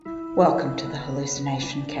Welcome to the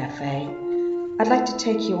Hallucination Cafe. I'd like to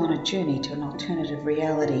take you on a journey to an alternative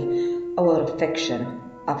reality, a world of fiction,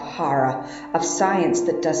 of horror, of science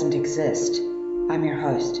that doesn't exist. I'm your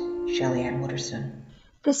host, Shelley Ann Wooderson.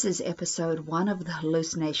 This is episode 1 of the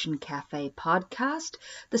Hallucination Cafe podcast.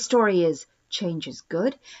 The story is Change is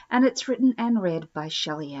Good, and it's written and read by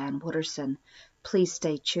Shelley Ann Wooderson. Please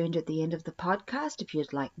stay tuned at the end of the podcast if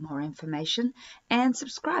you'd like more information, and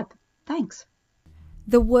subscribe. Thanks.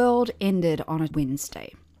 The world ended on a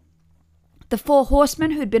Wednesday. The 4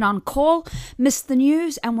 horsemen who'd been on call missed the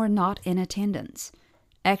news and were not in attendance.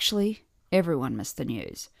 Actually, everyone missed the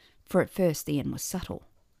news, for at first the end was subtle.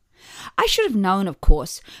 I should have known, of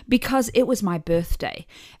course, because it was my birthday,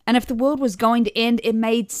 and if the world was going to end, it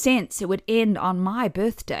made sense it would end on my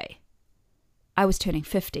birthday. I was turning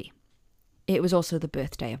 50. It was also the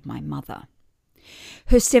birthday of my mother.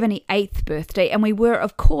 Her 78th birthday, and we were,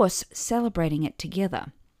 of course, celebrating it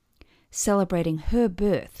together. Celebrating her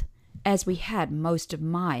birth, as we had most of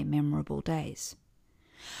my memorable days.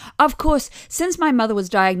 Of course, since my mother was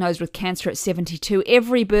diagnosed with cancer at 72,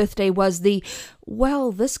 every birthday was the,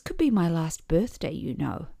 well, this could be my last birthday, you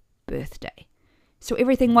know, birthday. So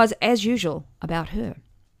everything was, as usual, about her.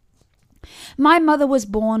 My mother was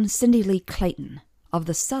born Cindy Lee Clayton, of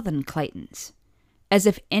the Southern Claytons. As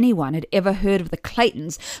if anyone had ever heard of the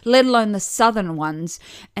Claytons, let alone the Southern ones,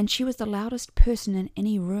 and she was the loudest person in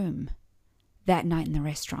any room. That night in the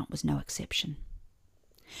restaurant was no exception.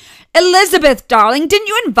 "Elizabeth, darling, didn't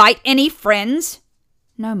you invite any friends?"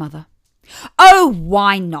 "No, Mother." "Oh,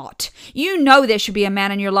 why not? You know there should be a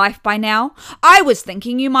man in your life by now. I was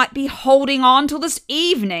thinking you might be holding on till this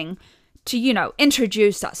evening to,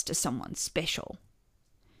 introduce us to someone special."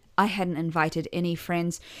 I hadn't invited any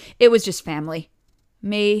friends. It was just family.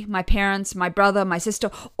 Me, my parents, my brother, my sister,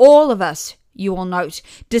 all of us, you will note,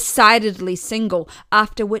 decidedly single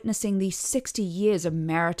after witnessing the 60 years of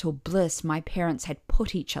marital bliss my parents had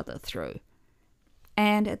put each other through.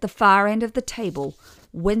 And at the far end of the table,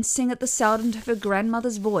 wincing at the sound of her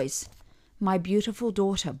grandmother's voice, my beautiful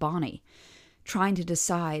daughter, Bonnie, trying to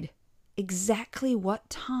decide exactly what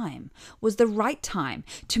time was the right time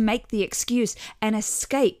to make the excuse and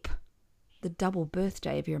escape the double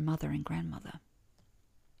birthday of your mother and grandmother.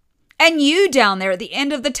 "And you down there at the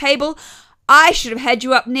end of the table, I should have had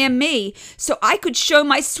you up near me so I could show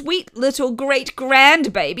my sweet little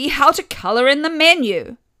great-grandbaby how to colour in the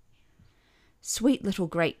menu." Sweet little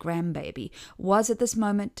great-grandbaby was at this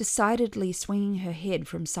moment decidedly swinging her head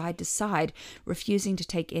from side to side, refusing to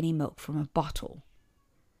take any milk from a bottle.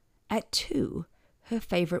 At 2, her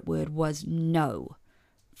favourite word was no,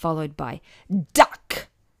 followed by duck,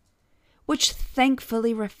 which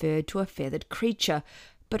thankfully referred to a feathered creature,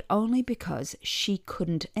 but only because she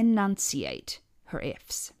couldn't enunciate her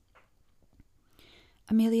F's.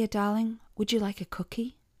 "Amelia, darling, would you like a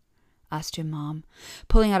cookie?" asked her mom,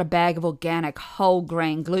 pulling out a bag of organic,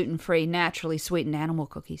 whole-grain, gluten-free, naturally sweetened animal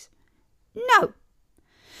cookies. "No."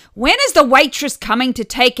 "When is the waitress coming to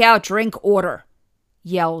take our drink order?"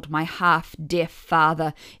 yelled my half-deaf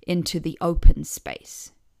father into the open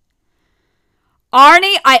space.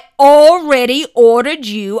 "Arnie, I already ordered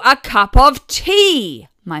you a cup of tea,"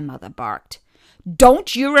 my mother barked.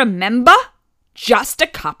 "Don't you remember? Just a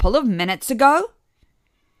couple of minutes ago."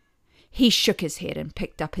 He shook his head and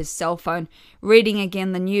picked up his cell phone, reading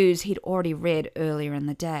again the news he'd already read earlier in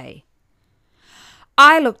the day.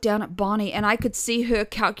 I looked down at Bonnie and I could see her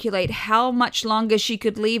calculate how much longer she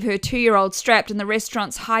could leave her 2-year-old strapped in the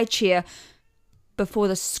restaurant's high chair before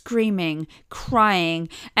the screaming, crying,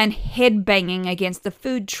 and head-banging against the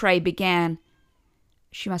food tray began.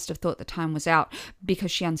 She must have thought the time was out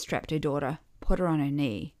because she unstrapped her daughter, put her on her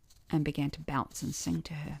knee, and began to bounce and sing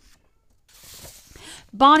to her.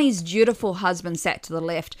 Bonnie's dutiful husband sat to the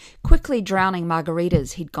left, quickly drowning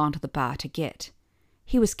margaritas he'd gone to the bar to get.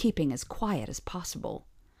 He was keeping as quiet as possible.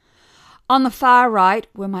 On the far right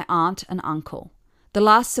were my aunt and uncle, the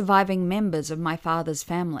last surviving members of my father's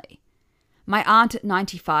family. My aunt at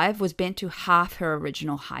 95 was bent to half her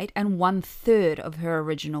original height and 1/3 of her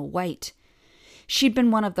original weight. She'd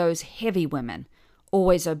been one of those heavy women,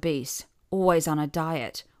 always obese, always on a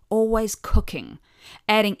diet, always cooking,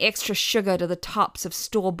 adding extra sugar to the tops of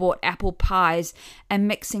store-bought apple pies and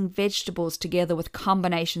mixing vegetables together with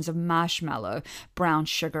combinations of marshmallow, brown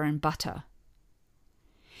sugar, and butter.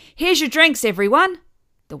 "Here's your drinks, everyone."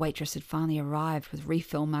 The waitress had finally arrived with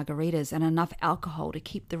refill margaritas and enough alcohol to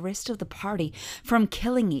keep the rest of the party from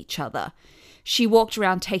killing each other. She walked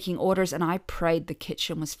around taking orders, and I prayed the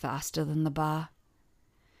kitchen was faster than the bar.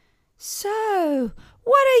 "So,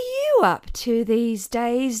 what are you up to these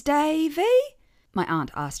days, Davy?" my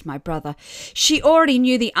aunt asked my brother. She already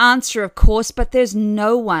knew the answer, of course, but there's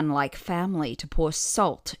no one like family to pour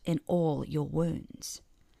salt in all your wounds.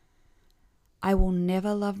 I will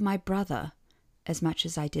never love my brother as much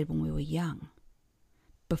as I did when we were young,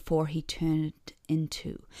 before he turned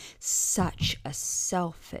into such a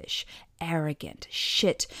selfish, arrogant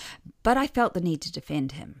shit, but I felt the need to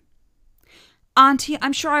defend him. Auntie,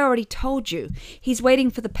 I'm sure I already told you, he's waiting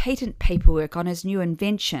for the patent paperwork on his new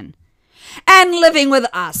invention. And living with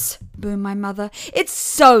us, boomed my mother. It's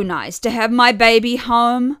so nice to have my baby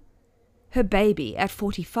home. Her baby, at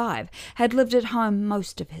 45, had lived at home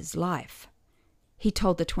most of his life. He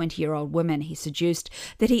told the 20-year-old woman he seduced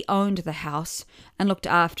that he owned the house and looked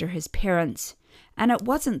after his parents, and it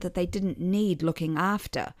wasn't that they didn't need looking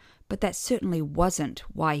after, but that certainly wasn't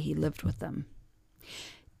why he lived with them.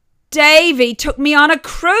 Davy took me on a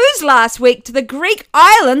cruise last week to the Greek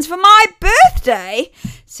islands for my birthday,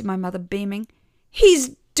 said my mother, beaming.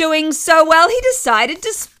 He's doing so well he decided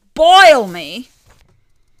to spoil me.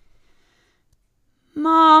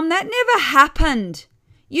 Mom, that never happened.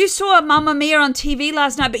 You saw Mamma Mia on TV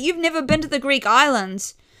last night, but you've never been to the Greek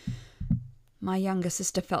islands. My younger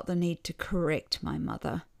sister felt the need to correct my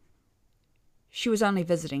mother. She was only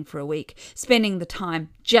visiting for a week, spending the time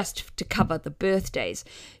just to cover the birthdays.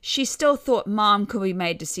 She still thought Mom could be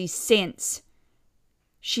made to see sense.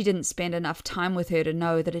 She didn't spend enough time with her to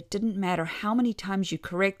know that it didn't matter how many times you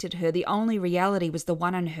corrected her, the only reality was the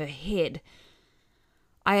one in her head.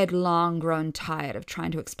 I had long grown tired of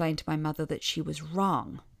trying to explain to my mother that she was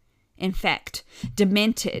wrong. In fact,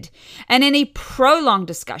 demented, and any prolonged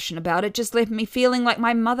discussion about it just left me feeling like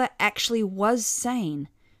my mother actually was sane,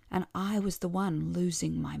 and I was the one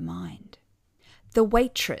losing my mind. The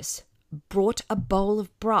waitress brought a bowl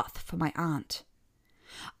of broth for my aunt.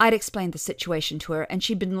 I'd explained the situation to her, and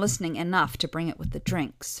she'd been listening enough to bring it with the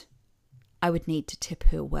drinks. I would need to tip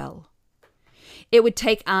her well. It would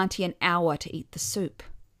take Auntie an hour to eat the soup.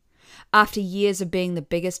 After years of being the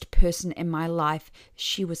biggest person in my life,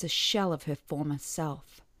 she was a shell of her former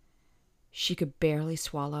self. She could barely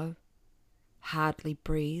swallow, hardly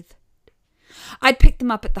breathe. I'd picked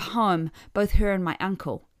them up at the home, both her and my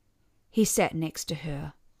uncle. He sat next to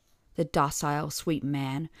her, the docile, sweet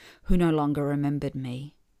man who no longer remembered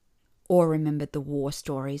me, or remembered the war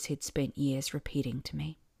stories he'd spent years repeating to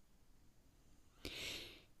me.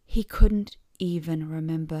 He couldn't even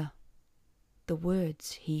remember the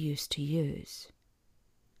words he used to use,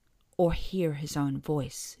 or hear his own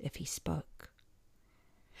voice if he spoke.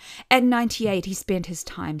 At 98, he spent his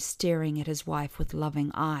time staring at his wife with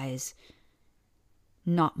loving eyes,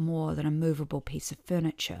 not more than a movable piece of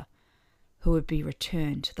furniture who would be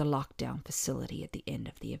returned to the lockdown facility at the end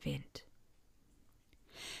of the event.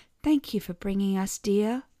 Thank you for bringing us,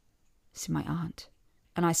 dear, said my aunt,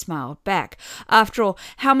 and I smiled back. After all,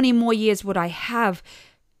 how many more years would I have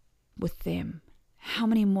with them? How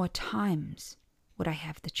many more times would I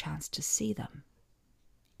have the chance to see them?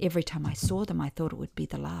 Every time I saw them, I thought it would be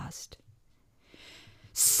the last.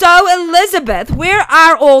 So, Elizabeth, where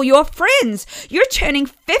are all your friends? You're turning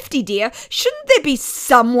 50, dear. Shouldn't there be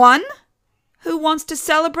someone who wants to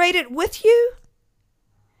celebrate it with you?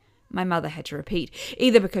 My mother had to repeat,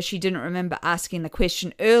 either because she didn't remember asking the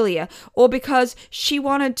question earlier, or because she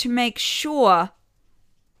wanted to make sure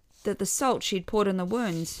that the salt she'd poured in the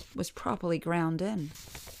wounds was properly ground in.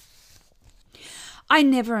 I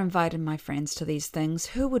never invited my friends to these things.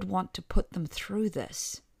 Who would want to put them through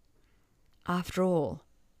this? After all,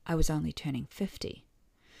 I was only turning 50.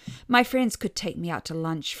 My friends could take me out to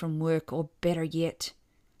lunch from work, or better yet,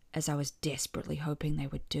 as I was desperately hoping they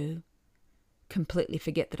would do, completely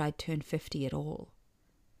forget that I'd turned 50 at all.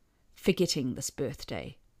 Forgetting this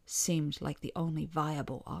birthday seemed like the only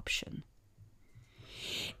viable option.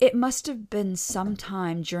 It must have been some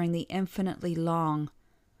time during the infinitely long,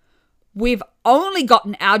 "We've only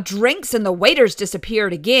gotten our drinks and the waiter's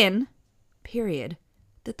disappeared again," period,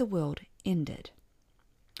 that the world ended.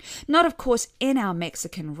 Not, of course, in our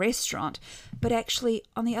Mexican restaurant, but actually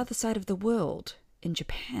on the other side of the world, in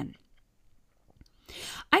Japan.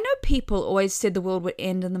 I know people always said the world would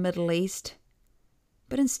end in the Middle East,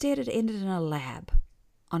 but instead it ended in a lab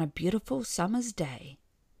on a beautiful summer's day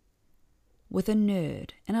with a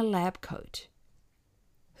nerd in a lab coat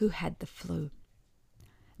who had the flu.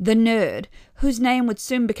 The nerd, whose name would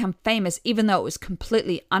soon become famous even though it was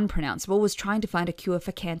completely unpronounceable, was trying to find a cure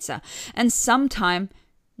for cancer, and sometime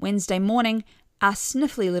Wednesday morning, our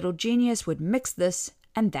sniffly little genius would mix this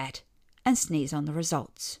and that and sneeze on the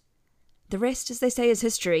results. The rest, as they say, is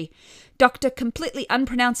history. Dr. Completely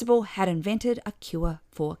Unpronounceable had invented a cure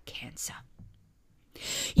for cancer.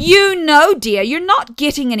 You know, dear, you're not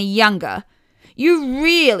getting any younger. You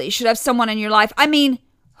really should have someone in your life. I mean,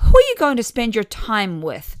 who are you going to spend your time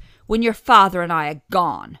with when your father and I are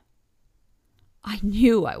gone? I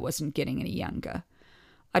knew I wasn't getting any younger.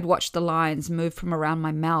 I'd watched the lines move from around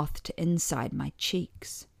my mouth to inside my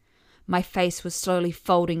cheeks. My face was slowly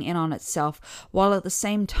folding in on itself, while at the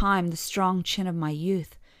same time the strong chin of my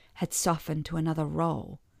youth had softened to another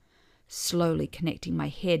roll, slowly connecting my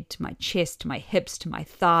head to my chest, to my hips, to my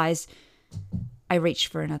thighs. I reached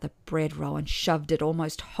for another bread roll and shoved it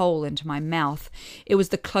almost whole into my mouth. It was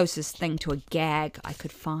the closest thing to a gag I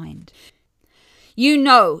could find. You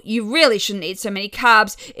know, you really shouldn't eat so many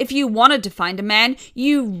carbs. If you wanted to find a man,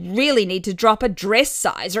 you really need to drop a dress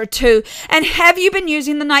size or two. And have you been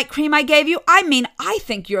using the night cream I gave you? I mean, I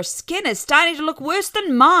think your skin is starting to look worse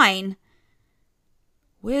than mine.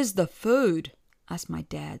 Where's the food? Asked my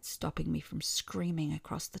dad, stopping me from screaming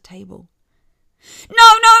across the table. No.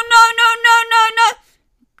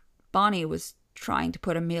 Bonnie was trying to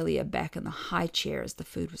put Amelia back in the high chair as the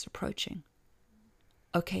food was approaching.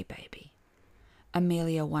 Okay, baby.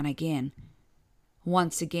 Amelia won again.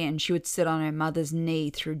 Once again, she would sit on her mother's knee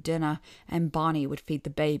through dinner, and Bonnie would feed the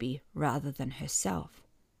baby rather than herself.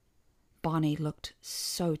 Bonnie looked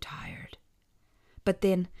so tired. But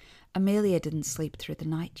then, Amelia didn't sleep through the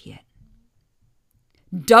night yet.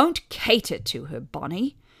 Don't cater to her,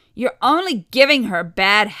 Bonnie. You're only giving her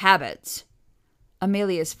bad habits.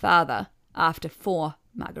 Amelia's father, after 4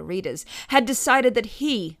 margaritas, had decided that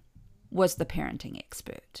he was the parenting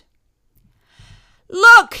expert.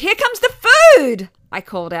 Look, here comes the food, I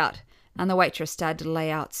called out, and the waitress started to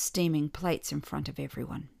lay out steaming plates in front of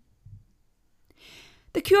everyone.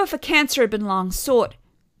 The cure for cancer had been long sought,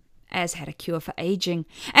 as had a cure for aging,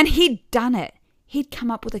 and he'd done it. He'd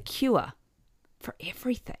come up with a cure for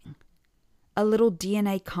everything. A little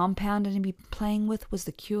DNA compound he'd been playing with was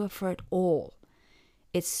the cure for it all.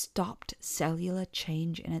 It stopped cellular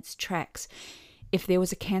change in its tracks. If there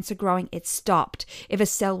was a cancer growing, it stopped. If a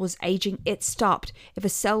cell was aging, it stopped. If a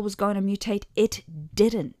cell was going to mutate, it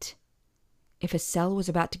didn't. If a cell was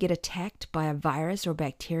about to get attacked by a virus or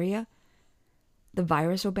bacteria, the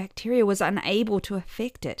virus or bacteria was unable to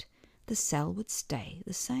affect it. The cell would stay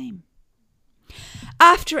the same.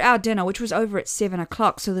 After our dinner, which was over at 7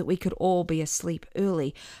 o'clock so that we could all be asleep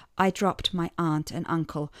early, I dropped my aunt and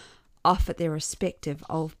uncle off at their respective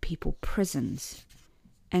old people prisons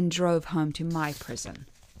and drove home to my prison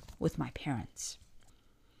with my parents.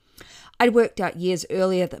 I'd worked out years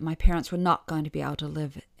earlier that my parents were not going to be able to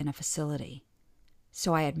live in a facility,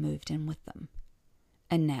 so I had moved in with them.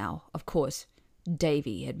 And now, of course,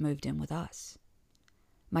 Davy had moved in with us.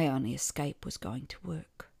 My only escape was going to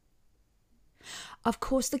work. Of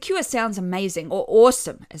course, the cure sounds amazing, or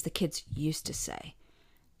awesome, as the kids used to say.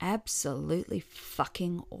 Absolutely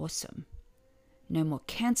fucking awesome. No more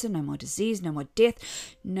cancer, no more disease, no more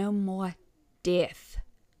death, no more death.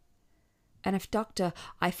 And if Dr.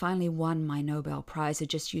 I finally won my Nobel Prize had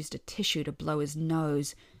just used a tissue to blow his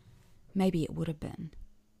nose, maybe it would have been.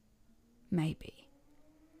 Maybe.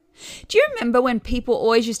 Do you remember when people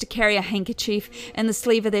always used to carry a handkerchief in the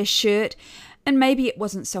sleeve of their shirt? And maybe it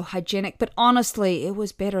wasn't so hygienic, but honestly, it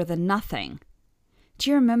was better than nothing.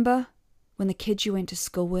 Do you remember when the kids you went to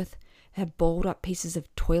school with had balled up pieces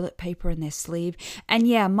of toilet paper in their sleeve? And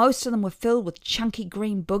yeah, most of them were filled with chunky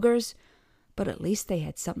green boogers, but at least they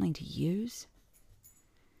had something to use.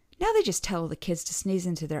 Now they just tell the kids to sneeze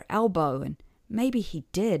into their elbow, and maybe he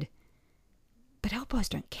did. But elbows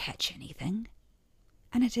don't catch anything.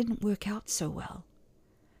 And it didn't work out so well.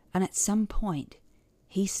 And at some point,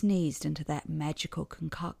 he sneezed into that magical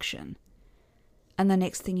concoction. And the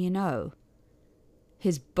next thing you know,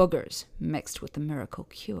 his boogers mixed with the miracle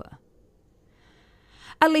cure.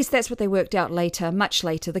 At least that's what they worked out later, much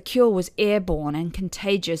later. The cure was airborne and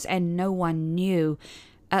contagious, and no one knew.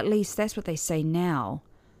 At least that's what they say now.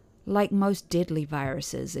 Like most deadly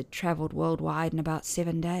viruses, it traveled worldwide in about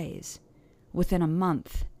 7 days. Within a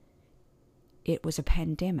month, it was a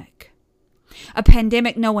pandemic. A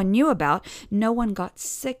pandemic no one knew about. No one got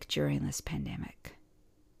sick during this pandemic.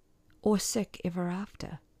 Or sick ever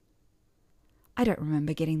after. I don't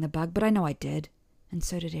remember getting the bug, but I know I did, and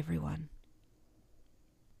so did everyone.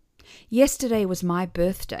 Yesterday was my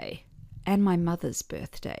birthday, and my mother's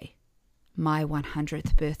birthday. My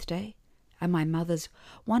 100th birthday, and my mother's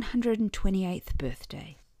 128th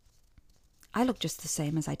birthday. I look just the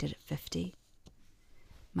same as I did at 50.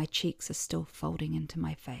 My cheeks are still folding into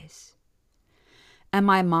my face. And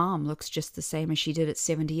my mom looks just the same as she did at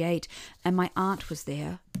 78, and my aunt was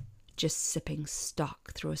there, just sipping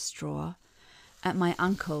stock through a straw, and my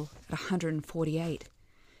uncle, at 148,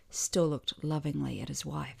 still looked lovingly at his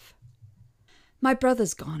wife. My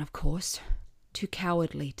brother's gone, of course. too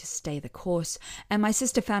cowardly to stay the course, and my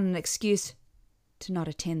sister found an excuse to not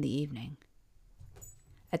attend the evening.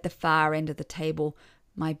 At the far end of the table,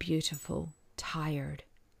 my beautiful, tired,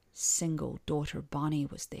 single daughter Bonnie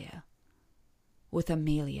was there, with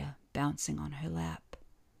Amelia bouncing on her lap.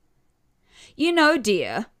 "You know,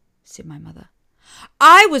 dear," said my mother,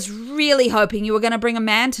 "I was really hoping you were going to bring a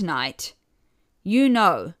man tonight. You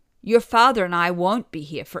know, your father and I won't be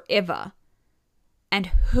here forever. And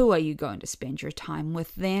who are you going to spend your time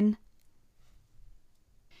with then?"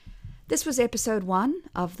 This was episode 1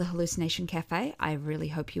 of the Hallucination Cafe. I really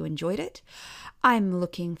hope you enjoyed it. I'm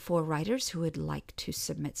looking for writers who would like to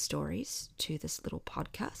submit stories to this little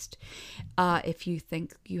podcast. If you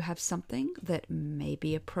think you have something that may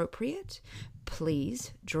be appropriate,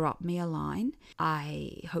 please drop me a line.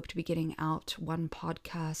 I hope to be getting out 1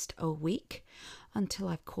 podcast a week until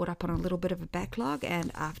I've caught up on a little bit of a backlog,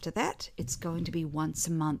 and after that, it's going to be once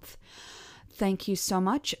a month. Thank you so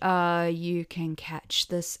much. You can catch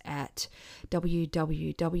this at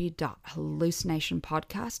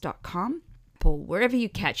www.hallucinationpodcast.com. Wherever you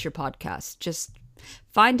catch your podcast, just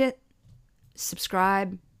find it,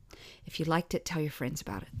 subscribe. If you liked it, tell your friends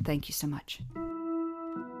about it. Thank you so much.